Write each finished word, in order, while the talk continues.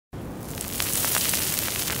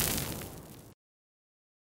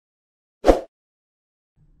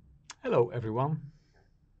Hello everyone,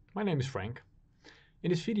 my name is Frank. In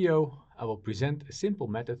this video I will present a simple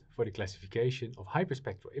method for the classification of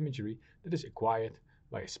hyperspectral imagery that is acquired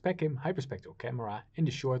by a Specim hyperspectral camera in the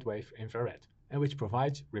shortwave infrared and which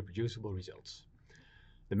provides reproducible results.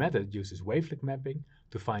 The method uses wavelength mapping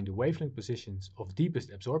to find the wavelength positions of deepest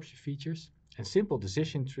absorption features and simple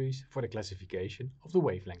decision trees for the classification of the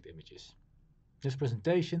wavelength images. This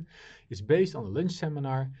presentation is based on a lunch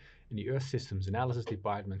seminar in the Earth Systems Analysis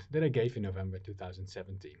department that I gave in November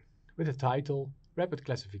 2017, with the title Rapid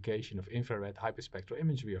Classification of Infrared Hyperspectral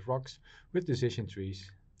Imagery of Rocks with Decision Trees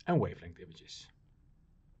and Wavelength Images.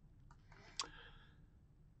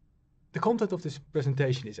 The content of this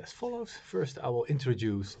presentation is as follows. First, I will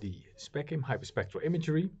introduce the Specim hyperspectral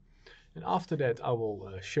imagery, and after that I will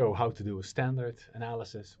show how to do a standard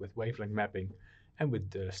analysis with wavelength mapping and with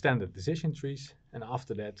the standard decision trees, and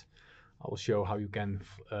after that I will show how you can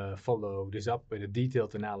follow this up with a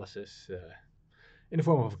detailed analysis in the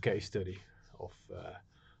form of a case study of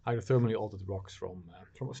hydrothermally altered rocks from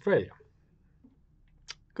Australia.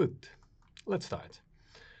 Good, let's start.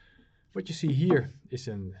 What you see here is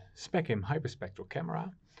a Specim hyperspectral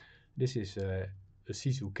camera. This is a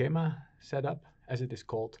Sisu Kema setup, as it is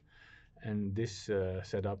called, and this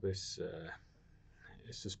setup is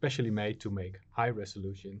especially made to make high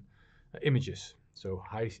resolution images, so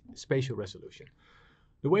high spatial resolution.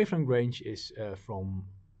 The wavelength range is from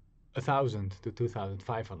 1000 to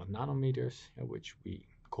 2500 nanometers, which we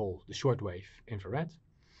call the shortwave infrared.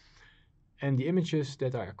 And the images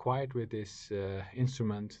that are acquired with this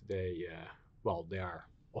instrument, they are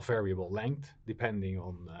of variable length depending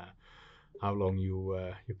on how long you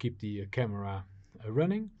keep the camera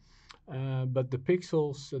running. But the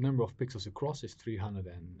number of pixels across is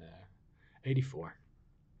 384.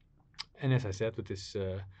 And as I said, with this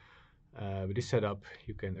setup,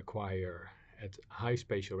 you can acquire at high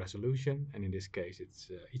spatial resolution, and in this case,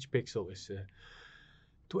 it's each pixel is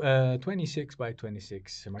 26 by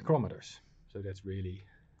 26 micrometers. So that's really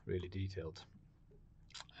detailed.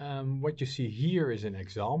 What you see here is an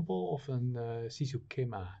example of an Sisu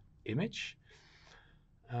Kema image.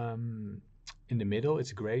 In the middle,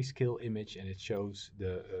 it's a grayscale image, and it shows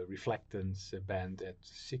the reflectance band at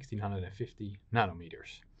 1650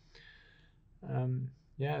 nanometers.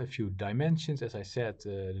 A few dimensions. As I said,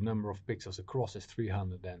 the number of pixels across is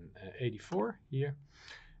 384 here,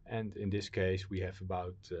 and in this case we have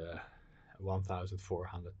about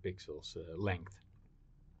 1400 pixels length.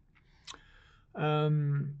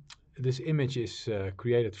 This image is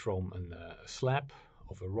created from a slab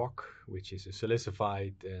of a rock, which is a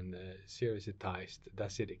silicified and cerussitized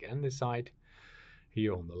dacitic andesite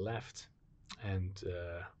here on the left, and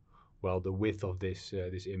the width of this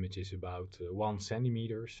image is about 1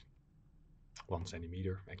 centimeter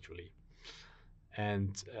actually.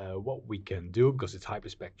 And what we can do, because it's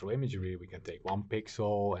hyperspectral imagery, we can take one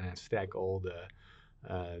pixel and then stack all the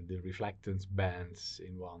reflectance bands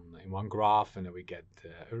in one graph, and then we get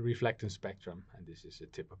a reflectance spectrum. And this is a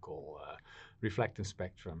typical reflectance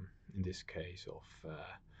spectrum in this case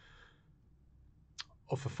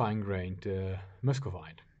of a fine-grained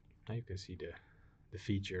muscovite. Now you can see the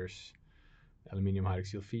features, aluminium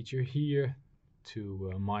hydroxyl feature here, two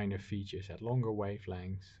minor features at longer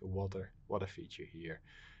wavelengths, a water feature here,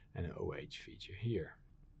 and an OH feature here.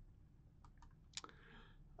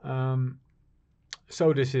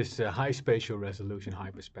 So this is high spatial resolution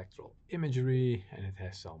hyperspectral imagery, and it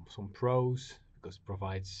has some pros because it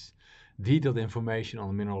provides detailed information on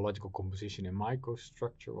the mineralogical composition and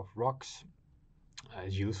microstructure of rocks.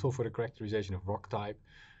 It's useful for the characterization of rock type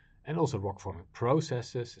and also rock forming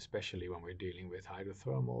processes, especially when we're dealing with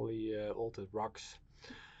hydrothermally altered rocks.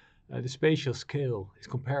 The spatial scale is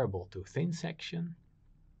comparable to thin section,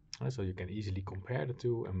 so you can easily compare the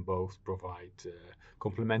two, and both provide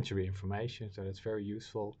complementary information, so that's very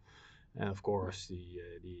useful. And of course, the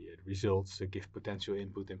results give potential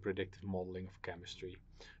input in predictive modeling of chemistry,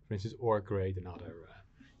 for instance, ore grade and other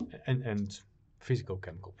and physical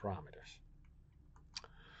chemical parameters.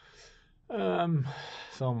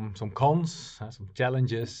 Some cons, some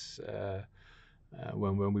challenges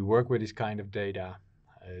when we work with this kind of data.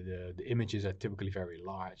 The images are typically very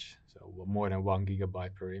large, so more than 1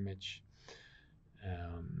 gigabyte per image.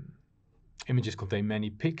 Images contain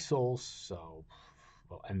many pixels,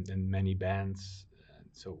 and many bands.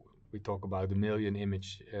 So we talk about 1 million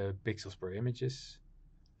pixels per images.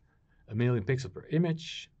 1 million pixels per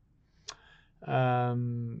image,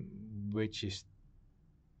 which is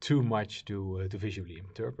too much to visually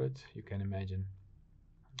interpret, you can imagine.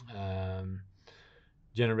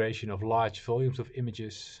 Generation of large volumes of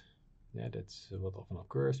images Yeah, that's what often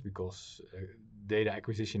occurs because data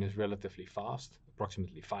acquisition is relatively fast,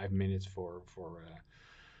 approximately 5 minutes for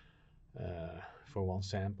one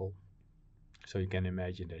sample. So you can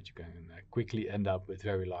imagine that you can quickly end up with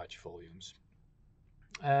very large volumes.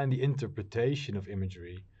 And the interpretation of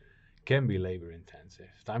imagery can be labor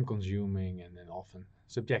intensive, time consuming, and then often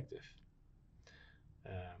subjective.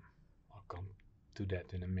 I'll come to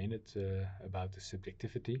that in a minute about the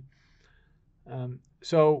subjectivity.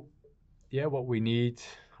 So, yeah, what we need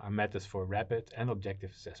are methods for rapid and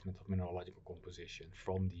objective assessment of mineralogical composition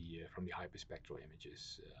from the hyperspectral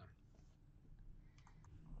images.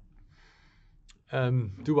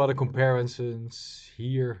 Two other comparisons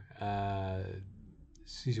here: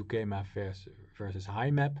 Sisukema versus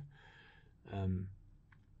HiMap.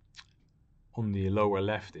 On the lower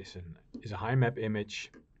left is a HiMap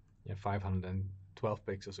image, 512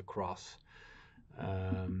 pixels across,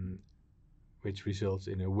 which results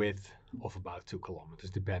in a width of about 2 kilometers,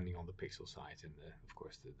 depending on the pixel size and of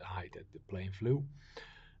course the height that the plane flew,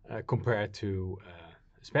 compared to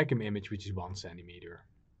a Specim image, which is 1 centimeter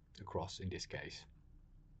across in this case,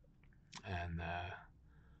 and a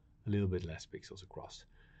little bit less pixels across.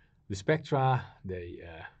 The spectra,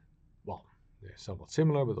 they're somewhat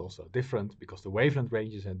similar, but also different because the wavelength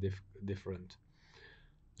ranges are different.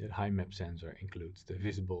 The HiMap sensor includes the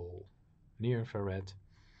visible near-infrared,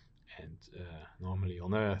 and normally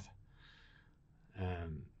on Earth,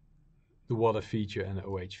 the water feature and the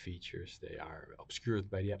OH features, they are obscured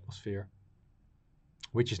by the atmosphere,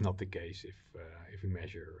 which is not the case if we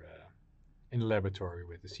measure in the laboratory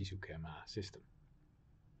with the Sisukema system.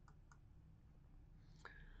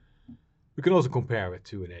 We can also compare it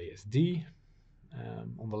to an ASD.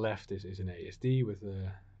 On the left is an ASD with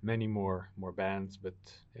many more bands, but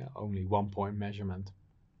only 1 point measurement.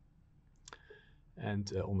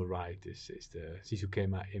 And on the right is the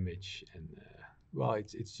Sisukema image, and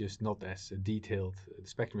it's just not as detailed. The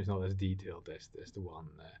spectrum is not as detailed as the one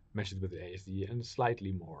measured with the ASD, and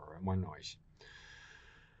slightly more noise.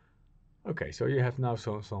 Okay, so you have now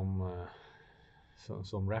some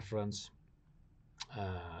reference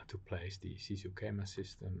to place the Sisukema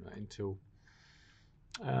system into.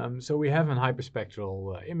 So we have a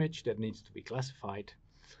hyperspectral image that needs to be classified.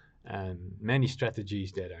 Many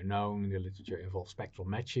strategies that are known in the literature involve spectral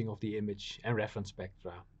matching of the image and reference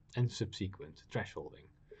spectra and subsequent thresholding.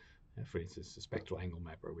 For instance, the spectral angle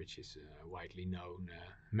mapper, which is a widely known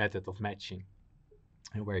method of matching,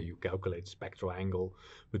 and where you calculate spectral angle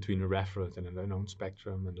between a reference and an unknown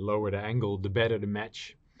spectrum, and the lower the angle, the better the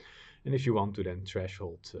match. And if you want to then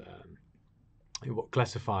threshold,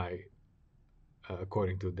 classify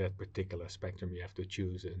according to that particular spectrum, you have to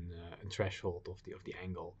choose a threshold of the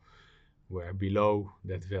angle, where below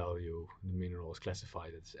that value the mineral is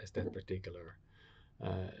classified as that particular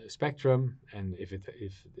spectrum, and if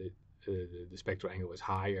the spectral angle is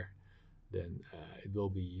higher, then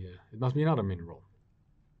it must be another mineral.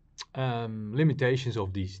 Limitations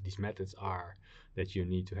of these methods are that you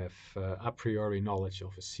need to have a priori knowledge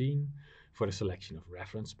of a scene for the selection of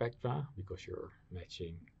reference spectra, because you're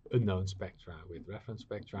matching unknown spectra with reference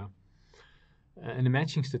spectra. And the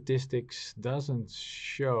matching statistics doesn't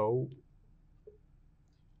show,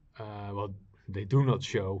 they do not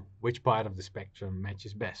show which part of the spectrum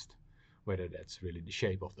matches best, whether that's really the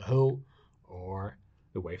shape of the hull or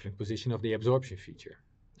the wavelength position of the absorption feature,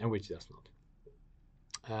 and which does not.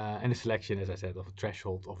 And the selection, as I said, of a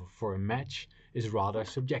threshold for a match is rather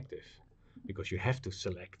subjective, because you have to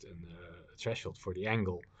select a threshold for the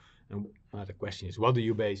angle. And the question is, what do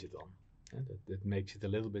you base it on? That makes it a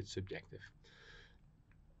little bit subjective.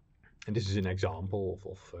 And this is an example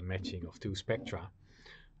of matching of two spectra.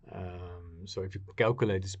 So if you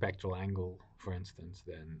calculate the spectral angle, for instance,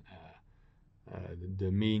 then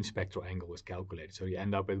the mean spectral angle is calculated. So you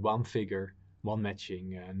end up with one figure, one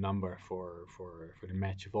matching number for the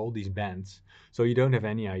match of all these bands. So you don't have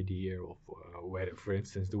any idea of whether, for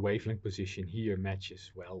instance, the wavelength position here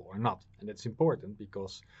matches well or not. And that's important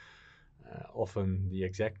because often the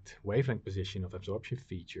exact wavelength position of absorption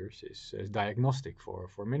features is diagnostic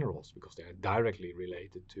for minerals, because they are directly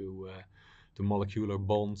related to molecular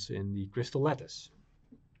bonds in the crystal lattice.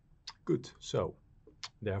 Good, so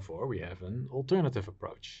therefore we have an alternative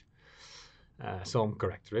approach. Some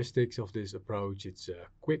characteristics of this approach: it's a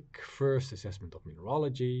quick first assessment of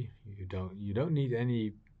mineralogy. You don't need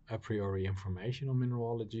any a priori information on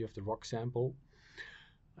mineralogy of the rock sample.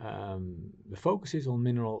 The focus is on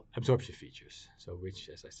mineral absorption features, so which,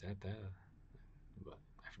 as I said,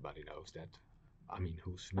 everybody knows that. I mean,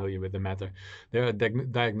 who's familiar with the matter, they're a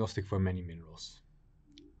diagnostic for many minerals,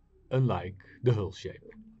 unlike the hull shape.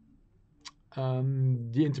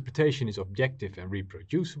 The interpretation is objective and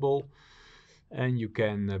reproducible, and you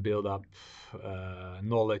can build up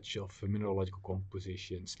knowledge of mineralogical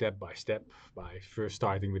composition step by step by first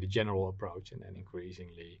starting with a general approach and then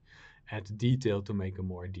increasingly add detail to make a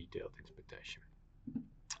more detailed interpretation.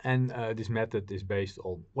 And this method is based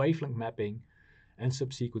on wavelength mapping and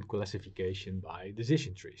subsequent classification by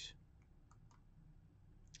decision trees.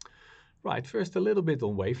 Right, first a little bit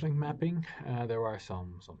on wavelength mapping. There are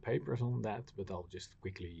some papers on that, but I'll just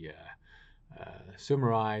quickly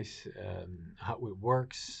summarize how it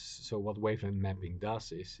works. So what wavelength mapping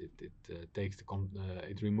does is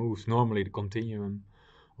it removes normally the continuum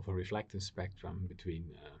of a reflectance spectrum between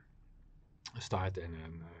a start and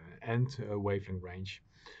an end wavelength range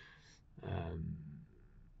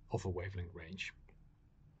of a wavelength range.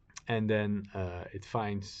 And then it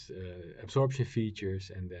finds absorption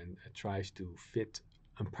features and then tries to fit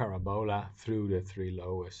a parabola through the three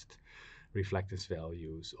lowest reflectance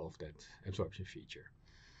values of that absorption feature,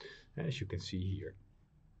 as you can see here.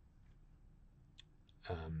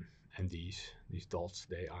 And these dots,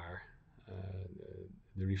 they are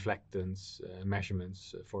the reflectance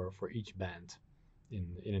measurements for each band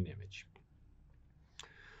in an image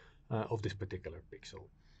of this particular pixel.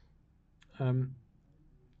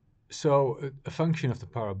 So a function of the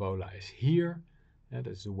parabola is here.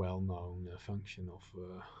 That's a well-known function of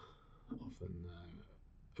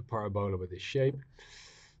a parabola with this shape.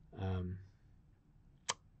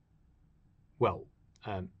 What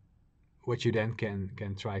you then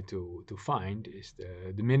can try to find is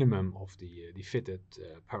the minimum of the fitted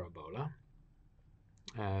parabola.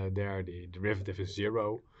 There the derivative is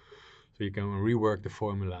 0, so you can rework the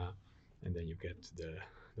formula, and then you get the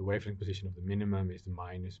wavelength position of the minimum is the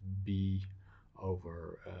minus b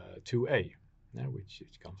over 2a, which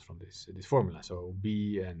comes from this formula. So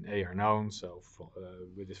b and a are known, so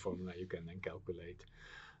with this formula you can then calculate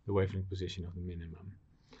the wavelength position of the minimum.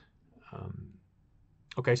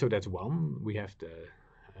 Okay, so that's one. We have the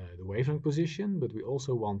wavelength position, but we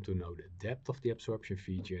also want to know the depth of the absorption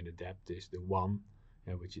feature, and the depth is the 1,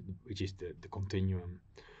 which is the continuum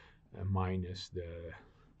minus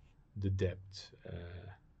the depth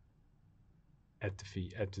at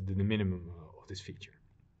the minimum of this feature.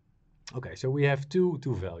 Okay, so we have two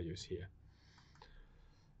values here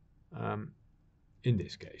in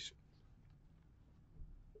this case.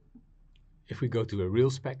 If we go to a real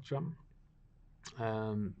spectrum,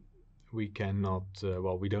 we cannot,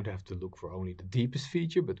 we don't have to look for only the deepest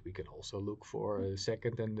feature, but we can also look for the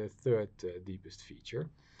second and the third deepest feature.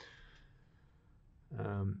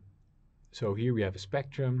 So here we have a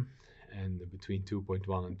spectrum, and between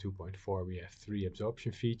 2.1 and 2.4 we have 3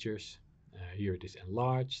 absorption features. Here it is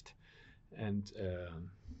enlarged, and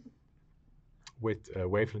with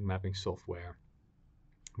wavelength mapping software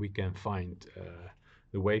we can find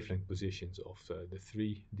the wavelength positions of the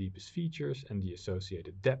 3 deepest features and the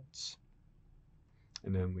associated depths.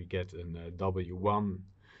 And then we get a W1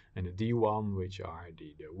 and a D1, which are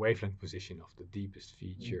the wavelength position of the deepest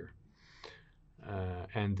feature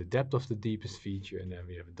and the depth of the deepest feature. And then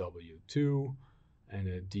we have a W2 and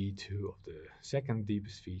a D2 of the second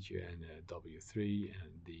deepest feature, and a W3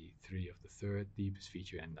 and D3 of the third deepest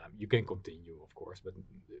feature. And you can continue, of course, but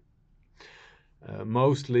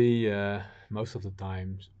most of the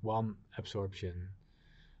time one absorption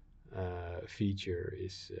feature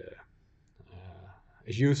is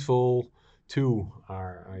useful. 2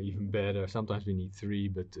 are even better. Sometimes we need 3,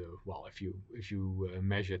 but if you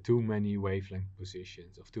measure too many wavelength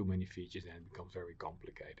positions of too many features, then it becomes very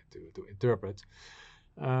complicated to interpret.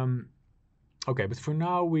 Okay, but for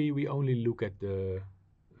now we only look at the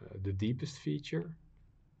deepest feature.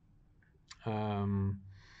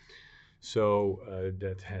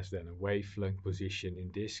 That has then a wavelength position,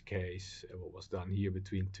 in this case what was done here,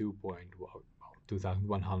 between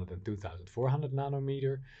 2100 and 2400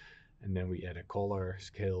 nanometer, and then we add a color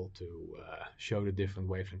scale to show the different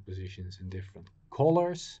wavelength positions in different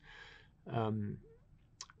colors. And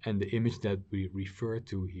the image that we refer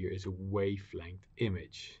to here is a wavelength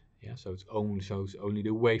image. Yeah, so it only shows only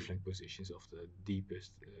the wavelength positions of the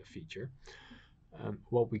deepest feature.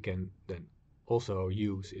 What we can then also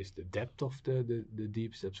use is the depth of the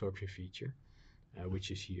deepest absorption feature, which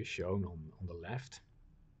is here shown on the left.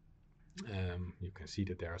 You can see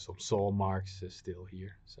that there are some saw marks still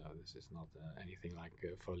here, so this is not anything like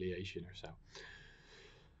foliation or so.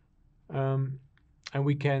 And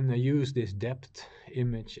we can use this depth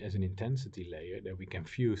image as an intensity layer that we can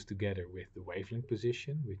fuse together with the wavelength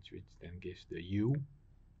position, which then gives the U.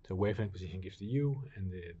 So wavelength position gives the hue,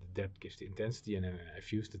 and the depth gives the intensity, and then I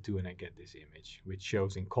fuse the two and I get this image, which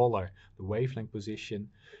shows in color the wavelength position,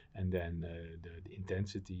 and then the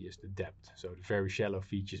intensity is the depth. So the very shallow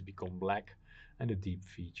features become black, and the deep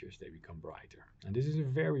features, they become brighter. And this is a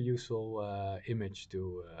very useful image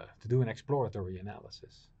to do an exploratory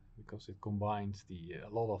analysis, because it combines a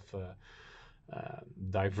lot of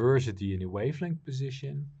diversity in the wavelength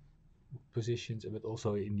positions, but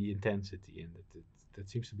also in the intensity, and that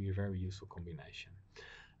seems to be a very useful combination.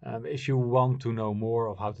 If you want to know more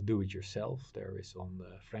of how to do it yourself, there is on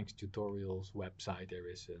Frank's Tutorials website, there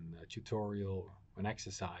is a tutorial, an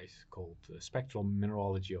exercise called Spectral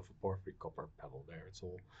Mineralogy of a Porphyry Copper Pebble. There it's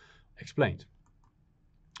all explained.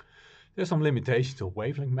 There's some limitations of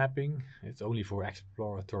wavelength mapping. It's only for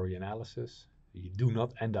exploratory analysis. You do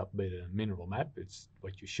not end up with a mineral map. It's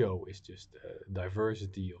what you show is just a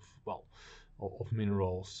diversity of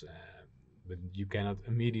minerals, but you cannot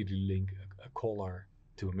immediately link a color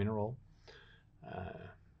to a mineral,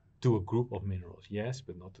 to a group of minerals, yes,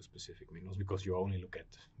 but not to specific minerals, because you only look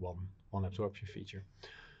at one absorption feature.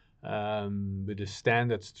 With the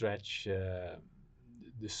standard stretch, the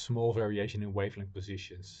small variation in wavelength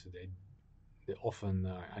positions, they often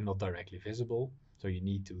are not directly visible, so you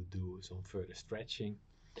need to do some further stretching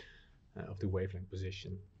of the wavelength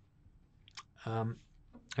position.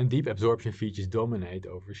 And deep absorption features dominate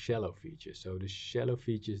over shallow features. So the shallow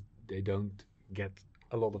features, they don't get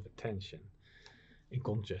a lot of attention in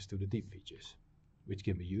contrast to the deep features, which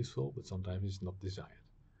can be useful, but sometimes it's not desired.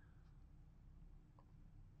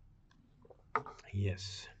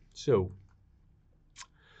 Yes, so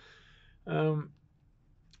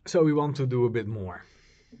we want to do a bit more.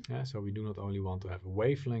 So we do not only want to have a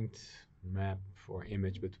wavelength map for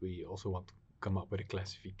image, but we also want to come up with a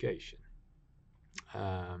classification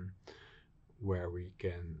where we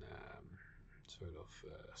can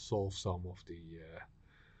solve some of the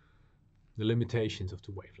limitations of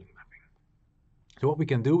the wavelength mapping. So what we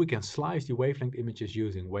can do, we can slice the wavelength images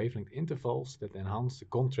using wavelength intervals that enhance the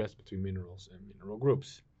contrast between minerals and mineral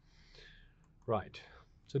groups. Right,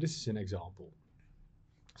 so this is an example.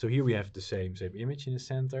 So here we have the same image in the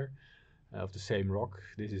center of the same rock.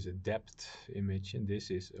 This is a depth image, and this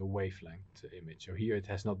is a wavelength image. So here it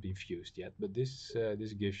has not been fused yet, but this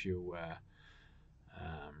gives you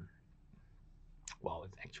well,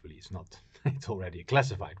 it actually is not. It's already a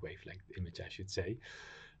classified wavelength image, I should say.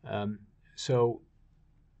 Yeah,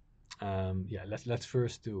 let's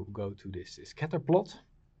first go to this scatter plot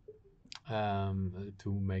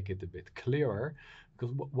to make it a bit clearer,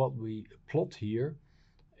 because what we plot here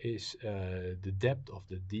is the depth of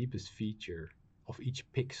the deepest feature of each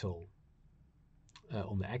pixel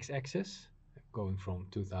on the x-axis, going from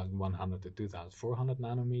 2100 to 2400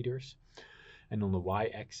 nanometers. And on the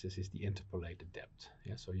y-axis is the interpolated depth.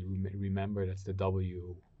 Yeah, so you remember that's the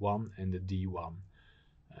W1 and the D1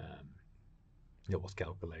 that was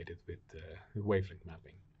calculated with wavelength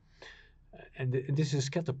mapping. And this is a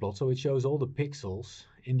scatter plot, so it shows all the pixels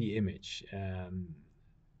in the image,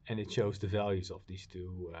 and it shows the values of these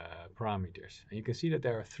two parameters. And you can see that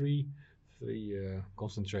there are three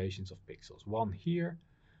concentrations of pixels: one here,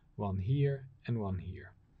 and one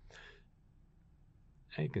here.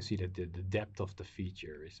 And you can see that the depth of the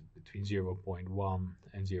feature is between 0.1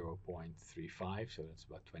 and 0.35, so that's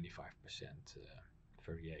about 25%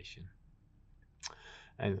 variation.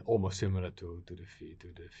 And almost similar to the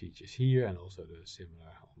features here, and also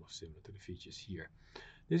almost similar to the features here.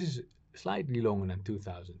 This is slightly longer than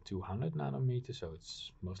 2200 nanometers, so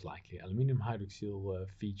it's most likely aluminum hydroxyl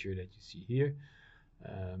feature that you see here.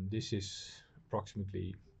 This is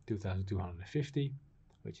approximately 2250,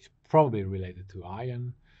 which is probably related to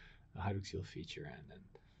iron hydroxyl feature, and then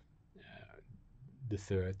the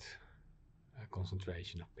third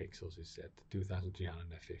concentration of pixels is at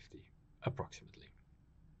 2350, approximately,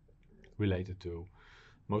 related to,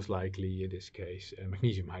 most likely in this case,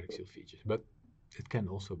 magnesium hydroxyl features, but it can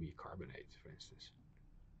also be carbonate, for instance.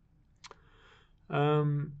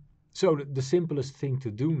 So the simplest thing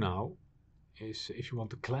to do now is, if you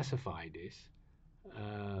want to classify this,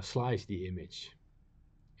 slice the image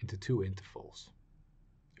into two intervals,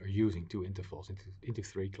 or using two intervals into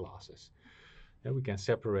three classes. Then we can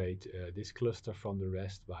separate this cluster from the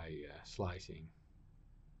rest by slicing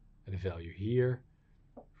the value here,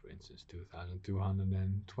 for instance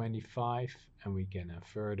 2225, and we can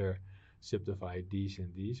further subdivide these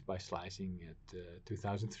and these by slicing at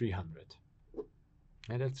 2300.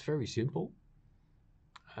 And that's very simple.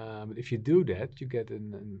 But if you do that, you get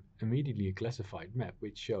an immediately a classified map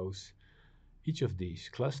which shows each of these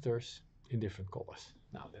clusters in different colors.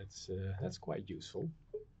 Now that's quite useful.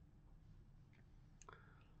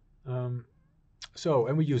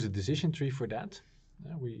 And we use a decision tree for that.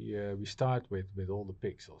 We start with all the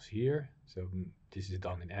pixels here. So this is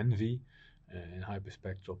done in Envy, in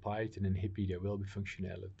Hyperspectral Python, and Hippie there will be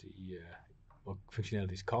functionality.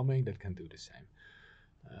 Functionality is coming that can do the same,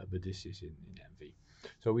 but this is in Envy.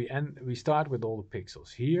 So we start with all the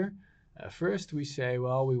pixels here. First we say,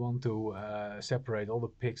 well, we want to separate all the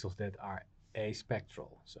pixels that are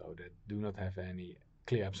aspectral, so that do not have any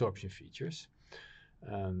clear absorption features.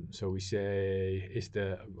 So we say,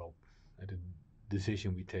 the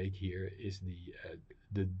decision we take here is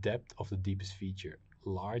the depth of the deepest feature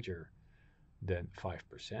larger than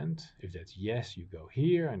 5%. If that's yes, you go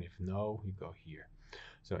here, and if no, you go here.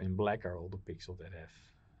 So in black are all the pixels that have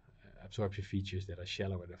absorption features that are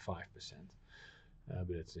shallower than 5%.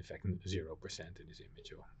 But it's in fact 0% in this image.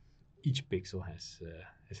 So each pixel has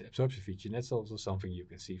absorption feature, and that's also something you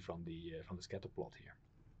can see from the scatter plot here.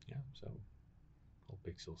 Yeah, so all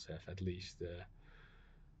pixels have at least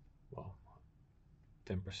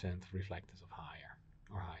 10% reflectance of higher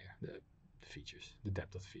the features, the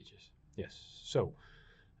depth of the features. Yes. So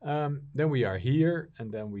then we are here,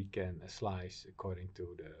 and then we can slice according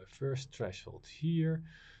to the first threshold here,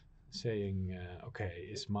 saying, okay,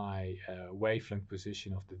 is my wavelength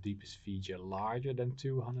position of the deepest feature larger than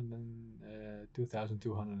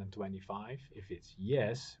 2225? If it's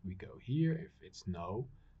yes, we go here. If it's no,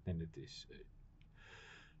 then it is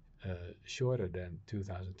shorter than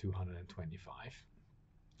 2225.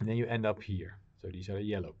 And then you end up here. So these are the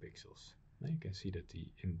yellow pixels. Now you can see that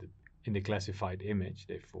in the classified image,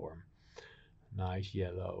 they form nice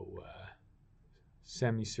yellow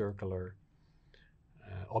semicircular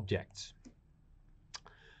objects.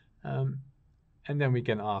 And then we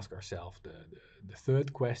can ask ourselves the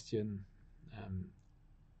third question,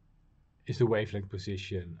 is the wavelength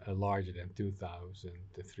position larger than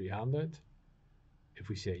 2300? If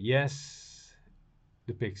we say yes,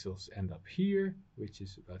 the pixels end up here, which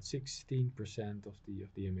is about 16% of the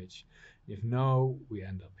image. If no, we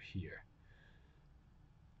end up here.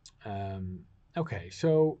 Okay,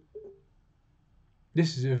 so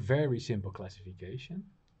this is a very simple classification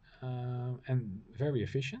and very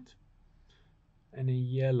efficient. And in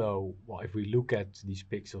yellow, well, if we look at these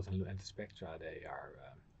pixels and look at the spectra, they are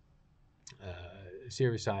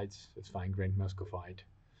sericides, that's fine-grained muscovite.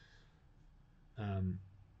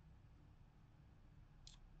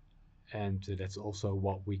 And that's also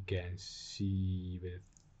what we can see with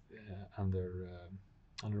under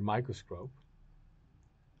a microscope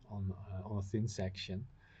on a thin section.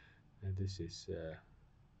 And this is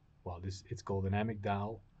it's called an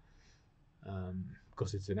amygdal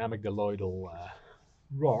because it's an amygdaloidal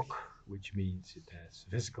rock, which means it has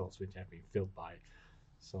vesicles which have been filled by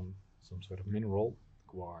some sort of mineral,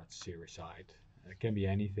 quartz, sericide. It can be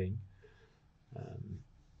anything.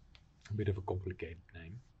 A bit of a complicated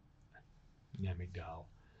name. Amygdal.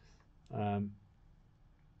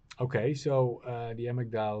 Okay, so the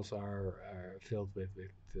amygdals are filled with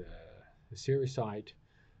sericide.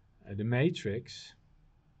 The matrix,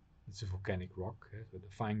 it's a volcanic rock, so the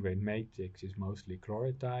fine-grained matrix is mostly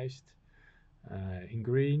chloritized in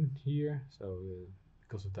green here, so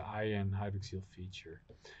because of the iron hydroxyl feature.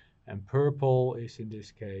 And purple is in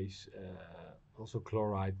this case also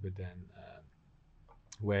chloride, but then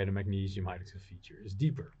where the magnesium hydroxyl feature is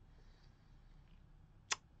deeper.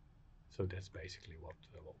 So that's basically what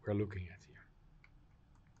we're looking at here.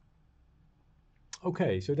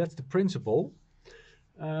 Okay, so that's the principle.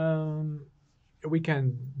 We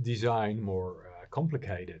can design more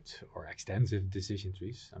complicated or extensive decision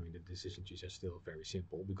trees. I mean, the decision trees are still very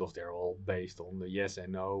simple because they're all based on the yes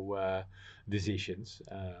and no decisions.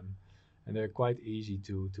 And they're quite easy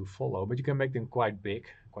to follow, but you can make them quite big,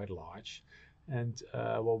 quite large. And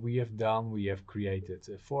what we have done, we have created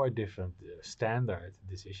 4 different standard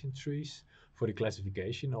decision trees for the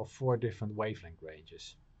classification of 4 different wavelength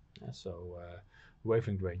ranges.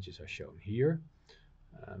 Wavelength ranges are shown here.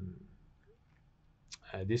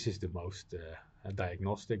 This is the most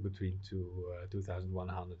diagnostic between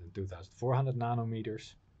 2100 and 2400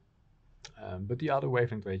 nanometers. But the other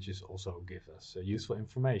wavelength ranges also give us useful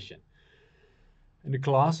information. And the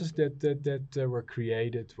classes that were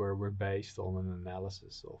created were based on an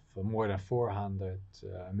analysis of more than 400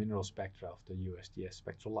 mineral spectra of the USGS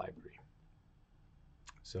spectral library.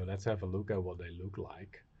 So let's have a look at what they look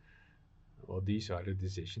like. Well, these are the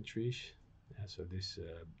decision trees. So this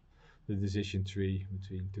the decision tree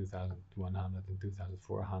between 2100 and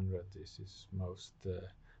 2400 is most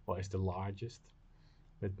is the largest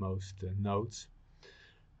with most nodes.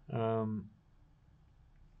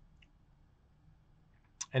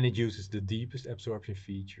 And it uses the deepest absorption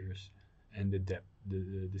features and the depth,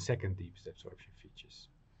 the second deepest absorption features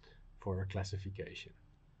for classification.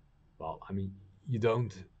 Well, I mean, you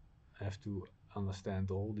don't have to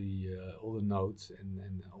understand all the nodes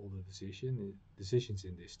and all the decisions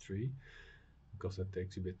in this tree, because that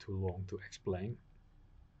takes a bit too long to explain.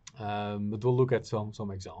 But we'll look at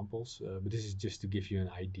some examples. But this is just to give you an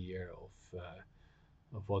idea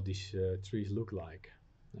of what these trees look like.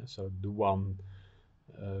 So the one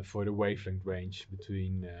for the wavelength range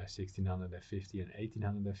between 1650 and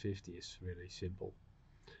 1850 is really simple,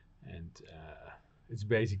 and it's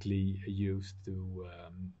basically used to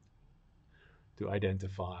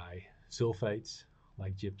identify sulfates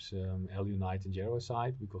like gypsum, alunite, and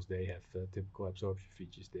jarosite, because they have typical absorption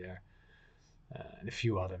features there, and a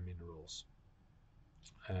few other minerals.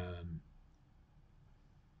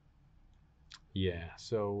 Yeah,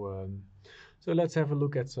 so let's have a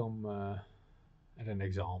look at at an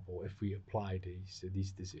example if we apply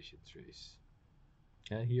these decision trees.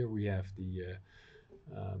 Here we have the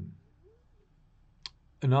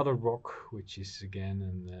another rock, which is again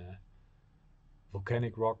an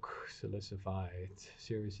volcanic rock, silicified,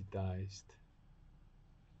 sericitized,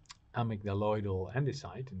 amygdaloidal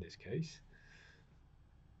andesite in this case.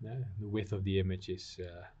 The width of the image is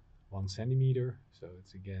 1 centimeter, so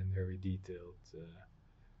it's again very detailed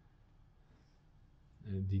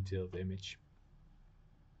image.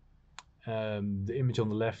 The image on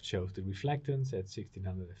the left shows the reflectance at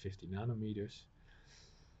 1650 nanometers.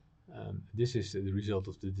 This is the result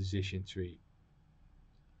of the decision tree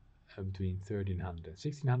between 1300 and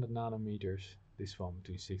 1600 nanometers. This one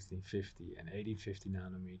between 1650 and 1850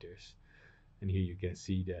 nanometers. And here you can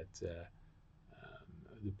see that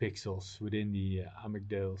the pixels within the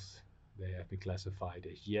amygdales, they have been classified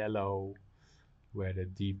as yellow, where the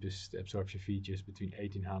deepest absorption features between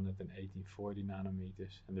 1800 and 1840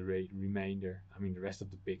 nanometers, and the remainder, I mean the rest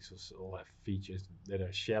of the pixels, all have features that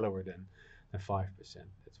are shallower than 5%.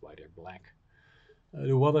 That's why they're black.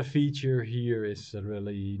 The water feature here is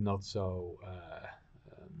really not so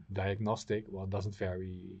diagnostic. Well, it doesn't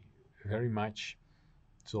vary very much.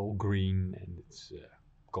 It's all green, and it's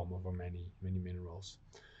common for many minerals.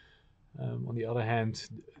 On the other hand,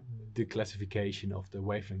 the classification of the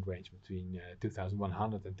wavelength range between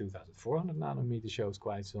 2100 and 2400 nanometers shows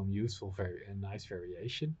quite some useful, nice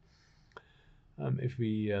variation. If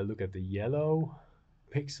we look at the yellow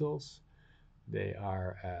pixels, they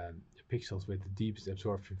are pixels with the deepest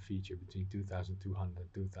absorption feature between 2200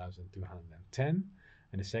 and 2210,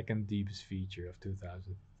 and the second deepest feature of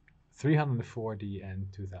 2340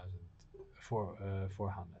 and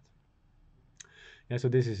 2400. Yeah, so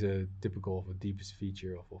this is typical of a deepest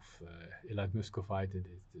feature of elite muscovite, and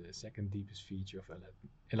the second deepest feature of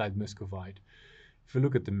elite muscovite. If we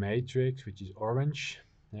look at the matrix, which is orange,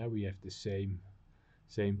 we have the same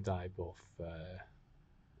type of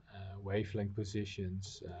wavelength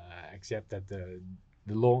positions, except that the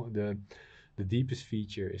deepest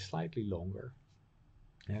feature is slightly longer.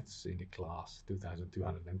 That's in the class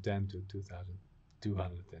 2210 to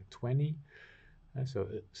 2220. So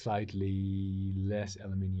slightly less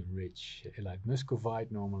aluminium-rich elite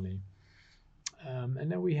muscovite normally.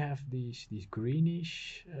 And then we have these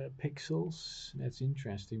greenish pixels. That's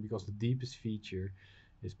interesting because the deepest feature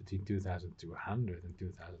is between 2200 and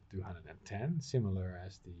 2210, similar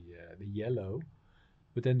as the yellow.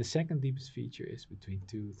 But then the second deepest feature is between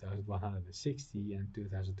 2160 and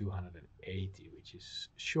 2280, which is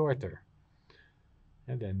shorter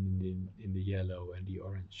than in the yellow and the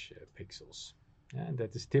orange pixels. And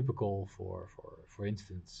that is typical for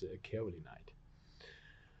instance, kaolinite.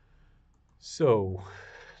 So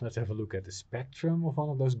let's have a look at the spectrum of one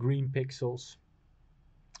of those green pixels.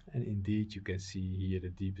 And indeed, you can see here the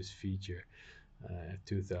deepest feature,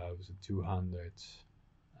 2200,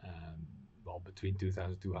 well, between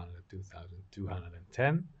 2200 and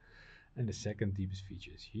 2210. And the second deepest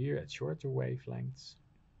feature is here at shorter wavelengths.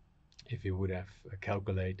 If we would have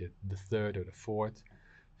calculated the third or the fourth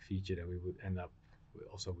feature, then we would end up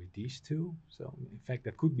also with these two. So in fact,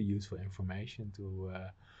 that could be useful information to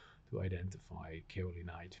identify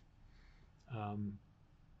kaolinite.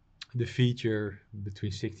 The feature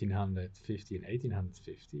between 1650 and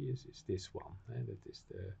 1850 is this one. That is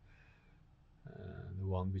the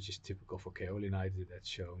one which is typical for kaolinite. That's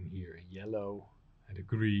shown here in yellow, and the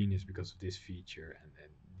green is because of this feature, and then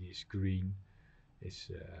this green is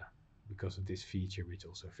because of this feature, which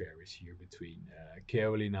also varies here between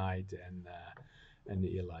kaolinite and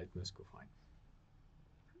the elite muscovite.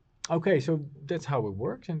 Okay, so that's how it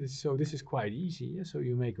works, and this is quite easy. So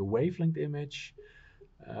you make a wavelength image,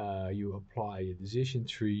 you apply a decision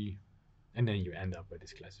tree, and then you end up with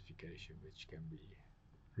this classification, which can be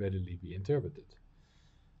readily be interpreted.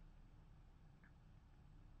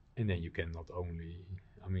 And then you can not only,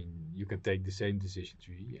 I mean, you can take the same decision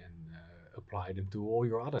tree and apply them to all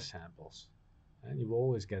your other samples. And you will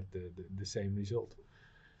always get the same result.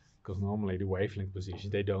 Because normally the wavelength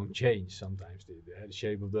positions, they don't change. Sometimes the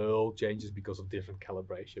shape of the hull changes because of different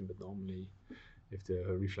calibration, but normally if the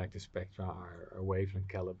reflective spectra are wavelength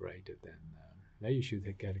calibrated, then you should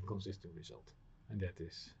get a consistent result. And that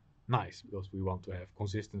is nice, because we want to have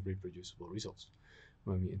consistent reproducible results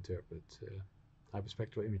when we interpret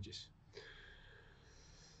hyperspectral images.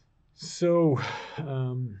 So,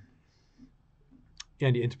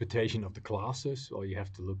 yeah, the interpretation of the classes, well, you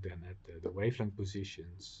have to look then at the wavelength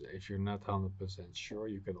positions. If you're not 100% sure,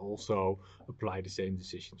 you can also apply the same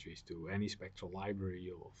decision trees to any spectral library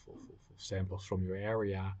of samples from your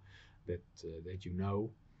area that you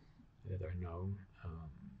know, that are known,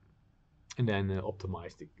 and then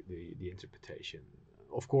optimize the interpretation.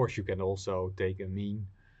 Of course, you can also take a mean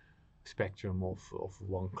spectrum of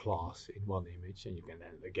one class in one image, and you can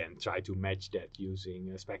then again try to match that using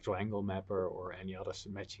a spectral angle mapper or any other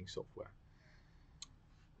matching software.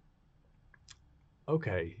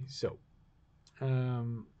 Okay, so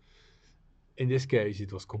in this case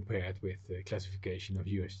it was compared with the classification of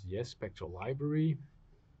USGS spectral library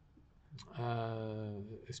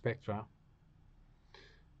spectra,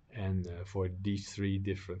 and for these three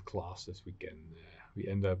different classes we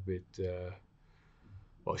end up with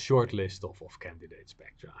a short list of candidate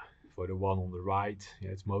spectra. For the one on the right,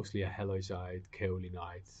 yeah, it's mostly a halloysite,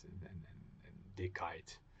 kaolinite, and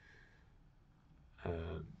dicite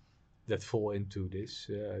that fall into this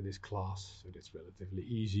class, so that's relatively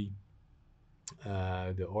easy.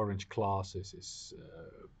 The orange class is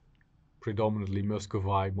predominantly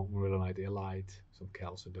muscovite, montmorillonite, illite, some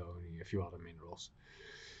chalcedony, a few other minerals.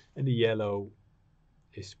 And the yellow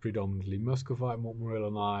is predominantly muscovite,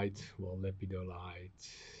 montmorillonite, well, lepidolite,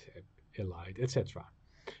 illite, etc.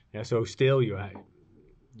 Yeah, so still you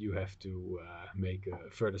have to make a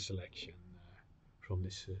further selection from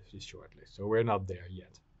this short list. So we're not there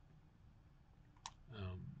yet.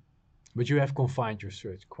 But you have confined your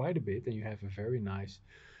search quite a bit, and you have a very nice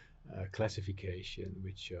classification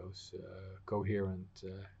which shows coherent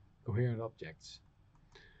objects.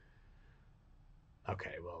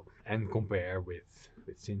 Okay, well, and compare with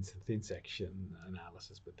thin section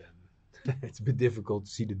analysis, but then it's a bit difficult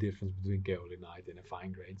to see the difference between kaolinite and a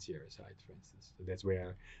fine-grained cerussite, for instance. So that's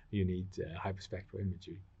where you need hyperspectral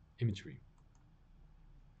imagery.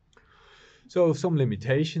 So some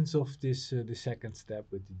limitations of this the second step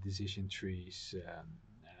with the decision trees.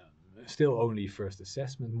 Still only first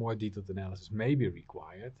assessment. More detailed analysis may be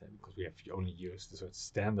required because we have only used the sort of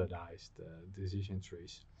standardized decision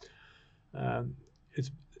trees.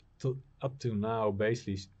 It's up to now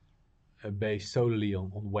basically based solely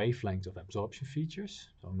on wavelengths of absorption features,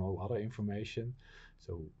 so no other information.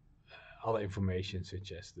 So other information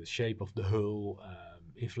such as the shape of the hull,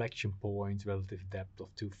 inflection points, relative depth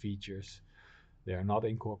of two features, they are not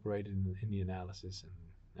incorporated in the analysis,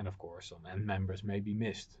 and of course some end members may be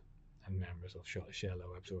missed, and members of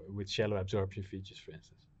shallow absorption features, for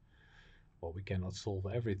instance. Well, we cannot solve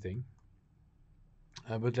everything.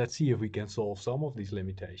 But let's see if we can solve some of these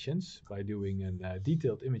limitations by doing a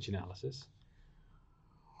detailed image analysis.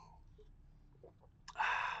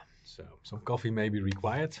 So some coffee may be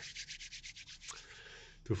required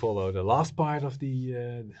to follow the last part of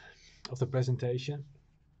the presentation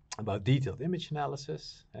about detailed image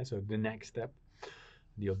analysis. So the next step,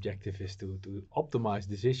 the objective is to optimize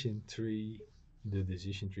the decision tree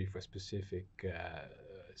for specific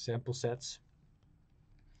sample sets.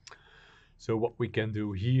 So what we can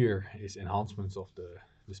do here is enhancements of the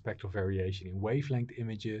spectral variation in wavelength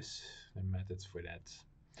images and methods for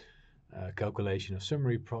that. Calculation of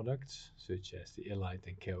summary products such as the illite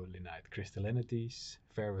and kaolinite crystallinities,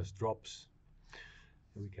 ferrous drops.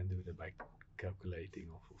 And we can do that by calculating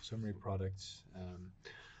of summary products.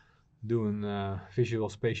 Doing visual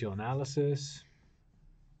spatial analysis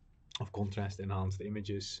of contrast enhanced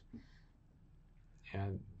images,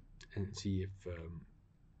 and see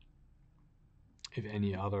if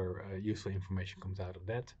any other useful information comes out of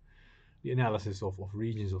that. The analysis of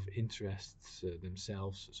regions of interests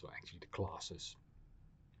themselves, so actually the classes,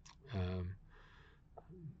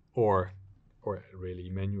 or really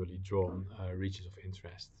manually drawn regions of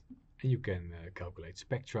interest. And you can calculate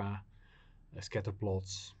spectra, scatter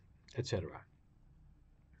plots, etc.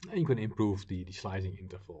 And you can improve the slicing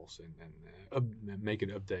intervals and make an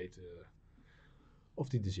update of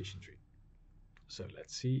the decision tree. So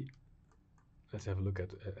let's have a look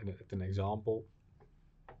at an example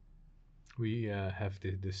we have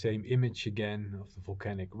the same image again of the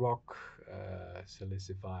volcanic rock,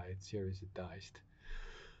 silicified, cerussitized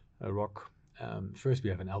rock. First we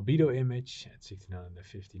have an albedo image at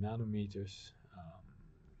 1650 nanometers.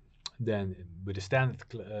 Then with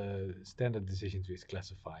the standard decision tree is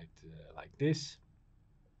classified like this.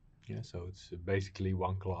 Yeah, so it's basically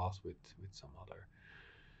one class with some other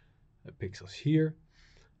pixels here.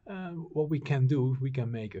 What we can do, we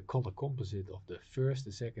can make a color composite of the first,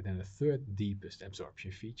 the second, and the third deepest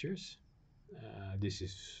absorption features. This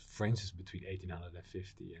is, for instance, between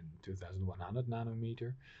 1850 and 2100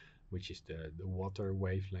 nanometer, which is the water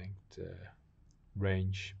wavelength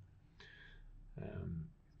range.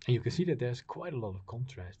 And you can see that there's quite a lot of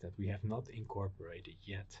contrast that we have not incorporated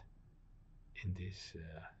yet in this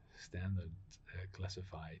standard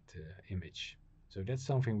classified image. So that's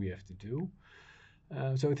something we have to do.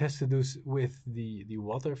 So it has to do with the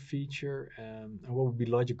water feature, and what would be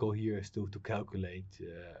logical here is to calculate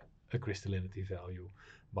a crystallinity value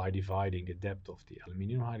by dividing the depth of the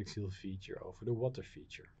aluminum hydroxyl feature over the water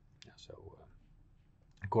feature. Yeah, so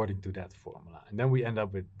according to that formula, and then we end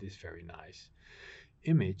up with this very nice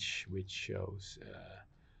image which shows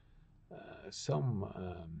some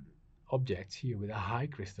objects here with a high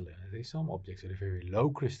crystallinity, some objects with a very low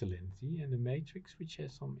crystallinity, and the matrix which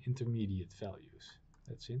has some intermediate values.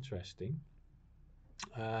 That's interesting.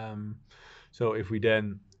 So if we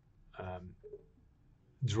then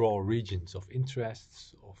draw regions of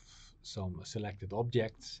interests of some selected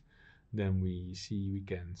objects, then we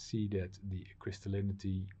can see that the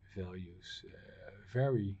crystallinity values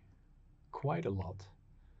vary quite a lot.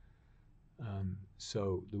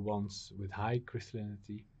 So the ones with high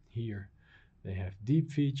crystallinity here, they have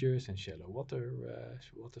deep features and shallow water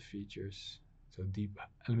features. So deep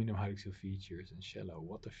aluminum hydroxyl features and shallow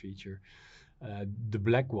water feature. The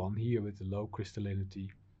black one here with the low crystallinity,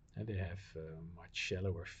 they have much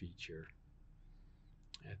shallower feature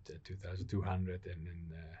at 2200, and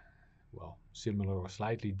then well, similar or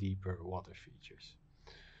slightly deeper water features.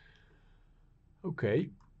 Okay.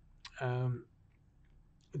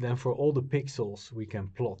 Then for all the pixels, we can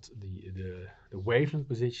plot the wavelength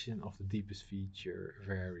position of the deepest feature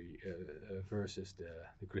versus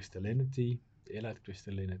the crystallinity, the elite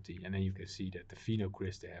crystallinity, and then you can see that the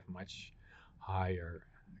phenocrysts, they have much higher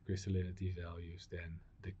crystallinity values than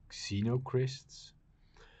the xenocrysts.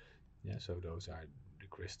 Yeah, so those are the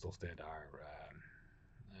crystals that are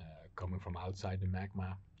coming from outside the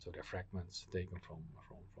magma, so they're fragments taken from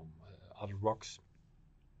other rocks.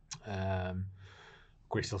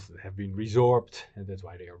 Crystals that have been resorbed, and that's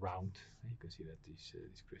why they are round. You can see that these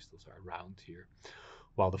crystals are round here,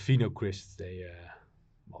 while the phenocrysts, they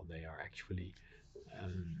are actually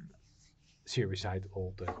cerussite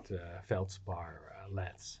altered feldspar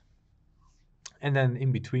leads. And then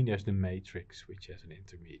in between there's the matrix, which has an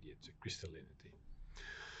intermediate crystallinity.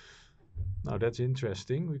 Now that's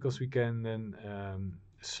interesting because we can then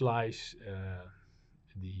slice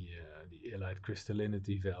the elite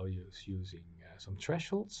crystallinity values using some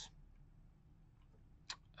thresholds,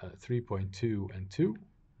 3.2 and 2.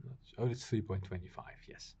 Oh, it's 3.25,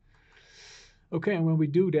 yes. Okay, and when we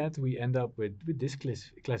do that, we end up with this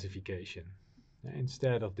classification.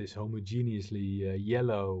 Instead of this homogeneously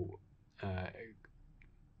yellow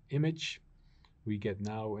image, we get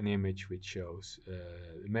now an image which shows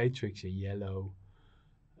the matrix in yellow,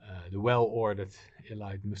 the well-ordered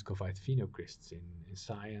elite muscovite phenocrysts in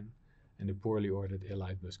cyan, and the poorly ordered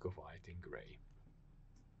elite muscovite in gray.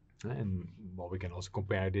 And well, we can also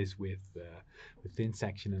compare this with thin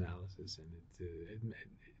section analysis, and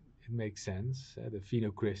it makes sense. The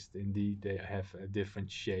phenocrysts, indeed, they have a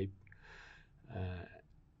different shape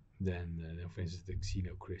than for instance, the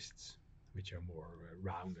xenocrysts, which are more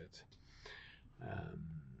rounded.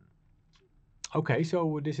 Okay,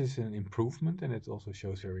 so this is an improvement, and it also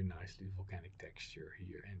shows very nicely the volcanic texture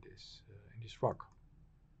here in this rock.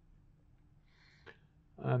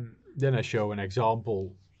 Then I show an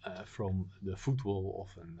example from the footwall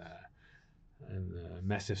of a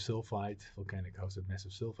massive sulfide, volcanic hosted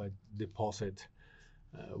massive sulfide deposit.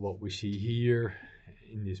 What we see here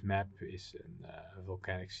in this map is a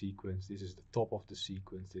volcanic sequence. This is the top of the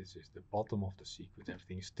sequence, this is the bottom of the sequence.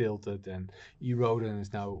 Everything is tilted and eroded and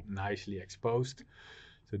is now nicely exposed.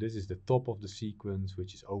 So this is the top of the sequence,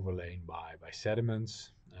 which is overlain by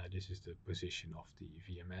sediments. This is the position of the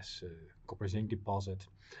VMS copper zinc deposit.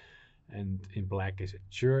 And in black is a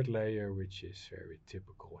chert layer, which is very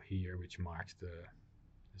typical here, which marks the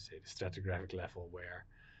stratigraphic level where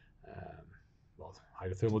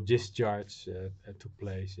hydrothermal discharge took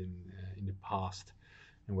place in the past,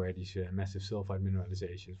 and where these massive sulfide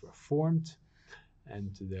mineralizations were formed.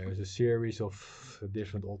 and there's a series of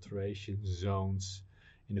different alteration zones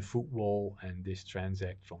in the footwall, and this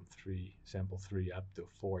transact from sample 3 up to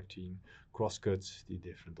 14 crosscuts the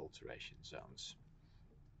different alteration zones.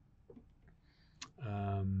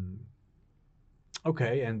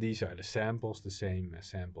 Okay, and these are the samples, the same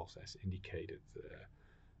samples as indicated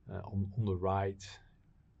on the right.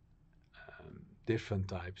 Different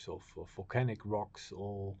types of volcanic rocks,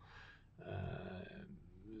 all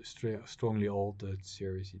strongly altered,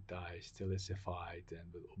 sericitized, silicified,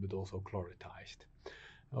 but also chloritized.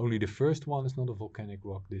 Only the first one is not a volcanic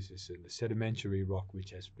rock. This is a sedimentary rock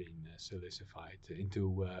which has been silicified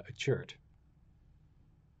into a chert.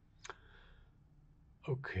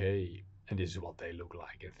 Okay, and this is what they look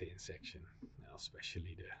like in thin section,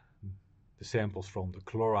 especially the samples from the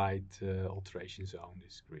chloride alteration zone,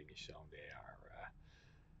 this greenish zone. They are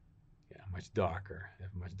much darker, they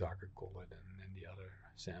have much darker color than the other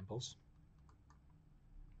samples.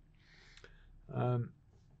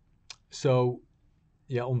 So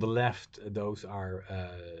yeah, on the left, those are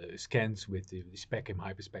scans with the Specim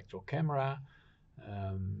hyperspectral camera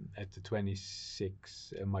at the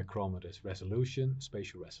 26 micrometers resolution,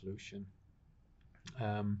 spatial resolution.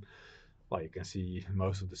 Well, you can see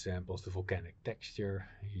most of the samples, the volcanic texture.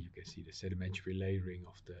 Here you can see the sedimentary layering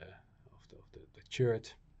of the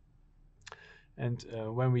chert. And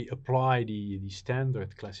when we apply the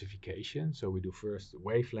standard classification, so we do first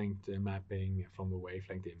wavelength mapping. From the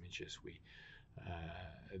wavelength images, we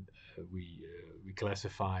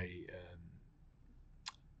classify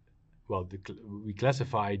we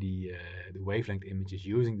classify the wavelength images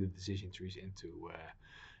using the decision trees into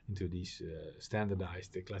these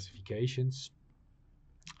standardized classifications.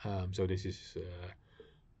 So this is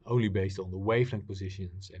only based on the wavelength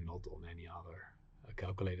positions and not on any other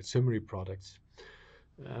calculated summary products.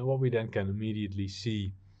 What we then can immediately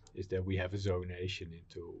see is that we have a zonation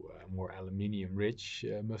into more aluminium-rich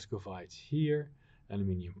muscovites here,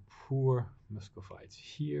 aluminium-poor muscovites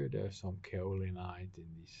here. There's some kaolinite in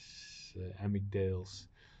these amygdales,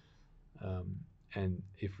 and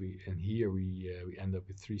here we end up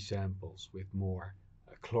with 3 samples with more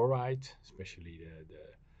chloride, especially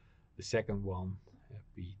the second one,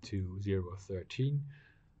 P2013.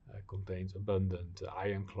 Contains abundant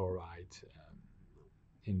iron chloride.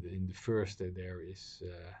 In the first there is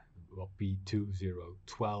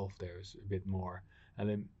P2012. There's a bit more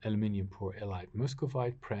aluminium poor alide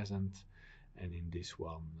muscovite present, and in this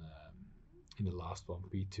one, in the last one,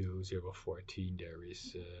 P2014, there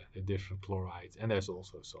is a different chloride, and there's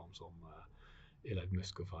also some alide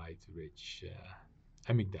muscovite rich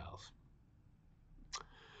amygdales.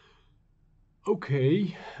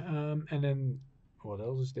 Okay, and then what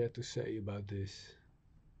else is there to say about this?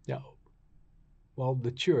 Yeah, well,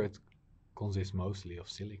 the chert consists mostly of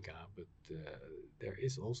silica, but there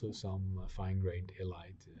is also some fine-grained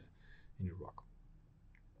alide in the rock,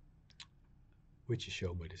 which is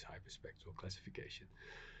shown by this hyperspectral classification.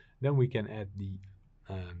 Then we can add the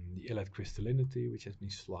alide crystallinity, which has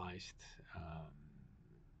been sliced,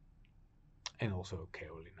 and also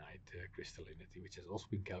kaolinite crystallinity, which has also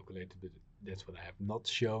been calculated, but that's what I have not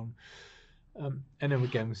shown. And then we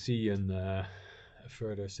can see a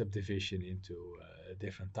further subdivision into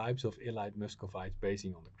different types of alide muscovites based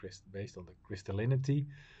on the crystallinity,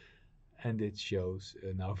 and it shows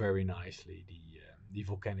now very nicely the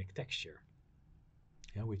volcanic texture,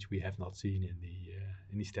 which we have not seen in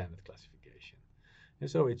the standard classification. And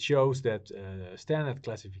so it shows that standard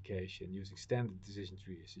classification using standard decision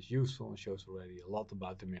trees is useful and shows already a lot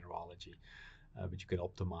about the mineralogy, but you can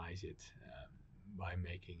optimize it by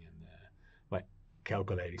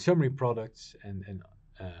calculating summary products and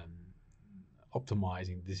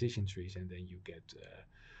optimizing decision trees, and then you get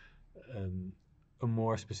a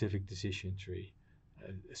more specific decision tree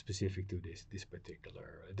specific to this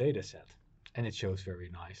particular data set. And it shows very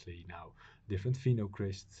nicely now different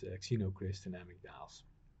phenocrysts, xenocrysts, and amygdales.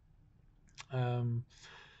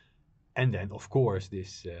 And then, of course,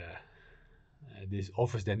 this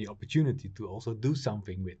offers then the opportunity to also do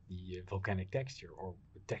something with the volcanic texture or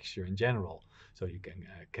the texture in general. So you can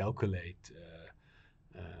calculate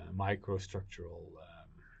microstructural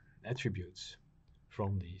attributes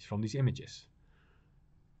from these images.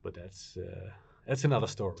 But that's another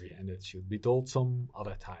story, and it should be told some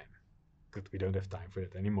other time. But we don't have time for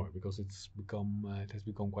that anymore because it has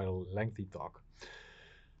become quite a lengthy talk.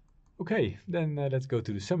 Okay, then let's go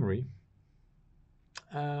to the summary.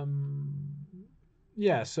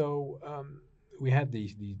 We had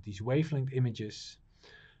these wavelength images.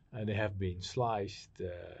 They have been sliced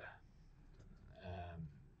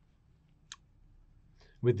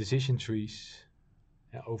with decision trees,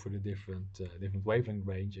 over the different wavelength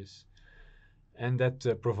ranges, and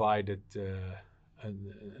that provided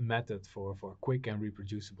a method for quick and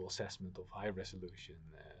reproducible assessment of high resolution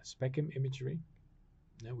spectrum imagery.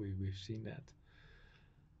 Yeah, we've seen that.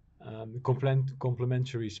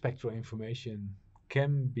 Complementary spectral information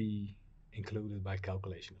can be included by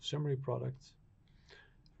calculation of summary products,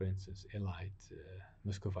 for instance, illite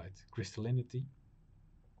muscovite crystallinity,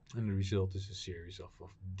 and the result is a series of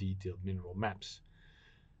detailed mineral maps.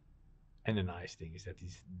 And the nice thing is that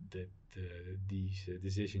these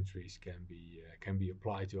decision trees can be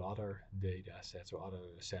applied to other data sets or other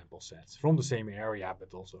sample sets from the same area,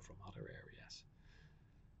 but also from other areas.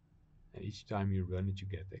 And each time you run it, you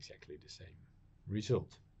get exactly the same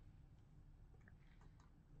result.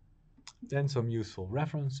 Then some useful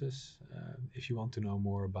references if you want to know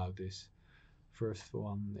more about this. First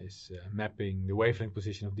one is mapping the wavelength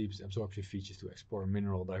position of deepest absorption features to explore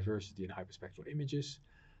mineral diversity in hyperspectral images.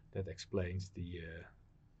 That explains the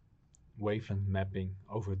wavelength mapping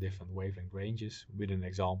over different wavelength ranges with an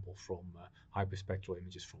example from hyperspectral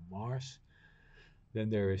images from Mars. Then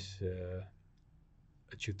there is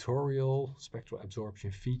a tutorial, spectral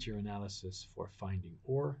absorption feature analysis for finding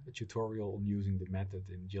ore, a tutorial on using the method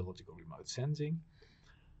in geological remote sensing.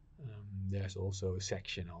 There's also a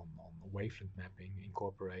section on wavelength mapping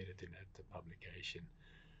incorporated in that publication.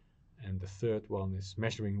 And the third one is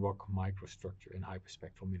measuring rock microstructure in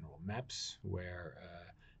hyperspectral mineral maps, where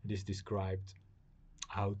it is described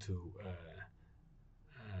how to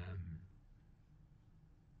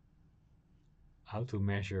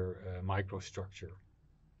measure microstructure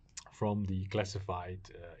from the classified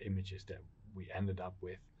images that we ended up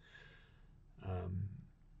with,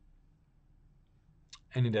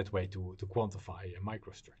 and in that way to quantify a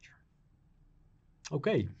microstructure.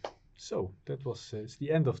 Okay, so that was it's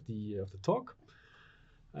the end of the talk.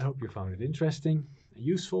 I hope you found it interesting and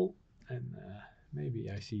useful, and maybe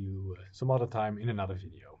I see you some other time in another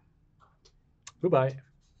video. Goodbye.